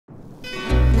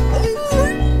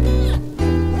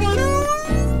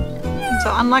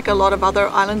unlike a lot of other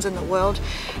islands in the world,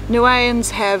 Niueans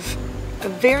have a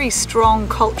very strong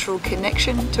cultural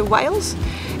connection to whales,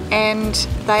 and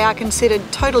they are considered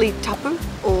totally tapu,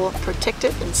 or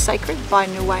protected and sacred, by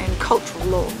Niuean cultural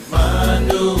law.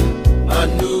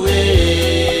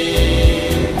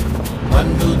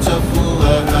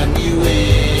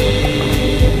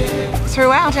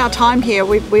 Throughout our time here,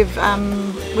 we've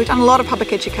done a lot of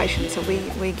public education. So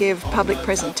we give public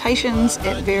presentations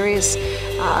at various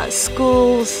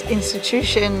schools,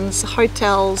 institutions,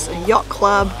 hotels, a yacht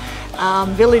club,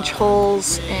 village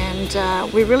halls,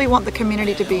 and we really want the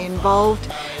community to be involved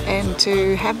and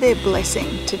to have their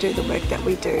blessing to do the work that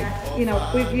we do. You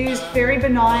know, we've used very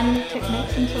benign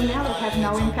techniques until now that have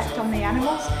no impact on the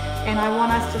animals, and I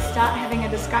want us to start having a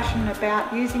discussion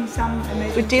about using some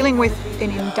emergency. We're dealing with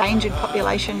an endangered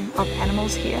population of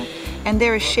animals here, and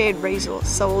they're a shared resource.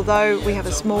 So although we have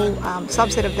a small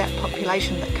subset of that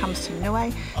population that comes to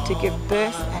Niue to give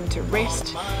birth and to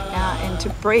rest and to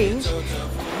breed,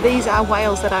 these are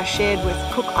whales that are shared with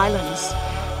Cook Islands,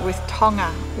 with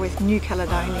Tonga, with New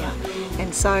Caledonia,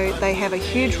 and so they have a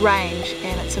huge range,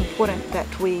 and it's important that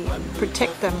we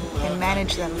protect them and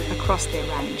manage them across their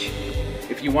range.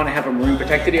 If you want to have a marine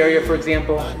protected area, for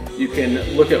example, you can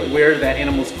look at where that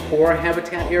animal's core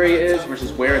habitat area is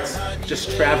versus where it's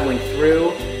just traveling through,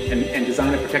 and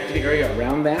design a protected area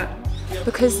around that.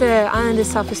 Because the island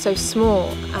itself is so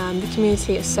small, the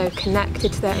community is so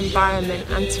connected to their environment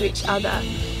and to each other.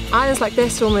 Islands like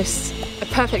this are almost a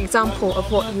perfect example of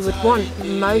what you would want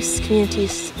most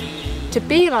communities to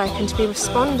be like, and to be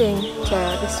responding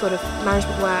to this sort of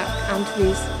management work and to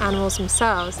these animals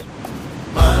themselves.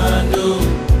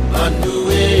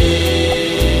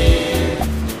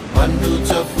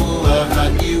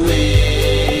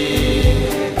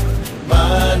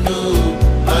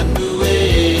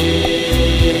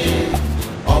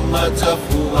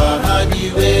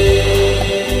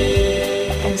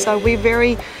 And so we're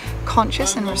very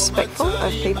conscious and respectful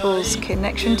of people's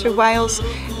connection to whales,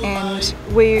 and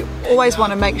we always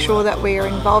want to make sure that we are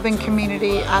involving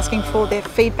community, asking for their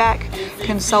feedback,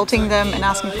 consulting them and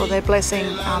asking for their blessing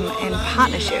and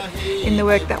partnership in the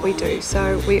work that we do.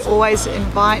 So we always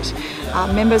invite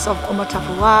members of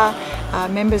Omatapua,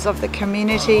 members of the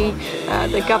community,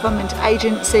 the government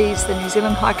agencies, the New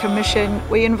Zealand High Commission.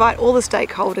 We invite all the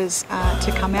stakeholders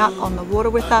to come out on the water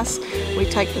with us. We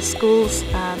take the schools,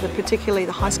 particularly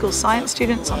the high school science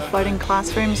students, on floating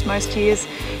classrooms most years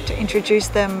to introduce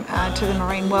them to the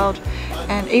marine world.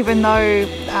 And even though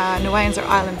Niueans are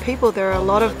island people, there are a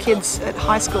lot of kids at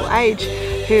high school age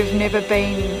who've never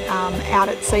been out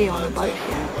at sea on a boat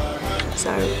here.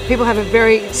 So people have a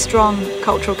very strong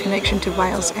cultural connection to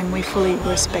whales, and we fully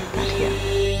respect that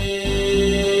here.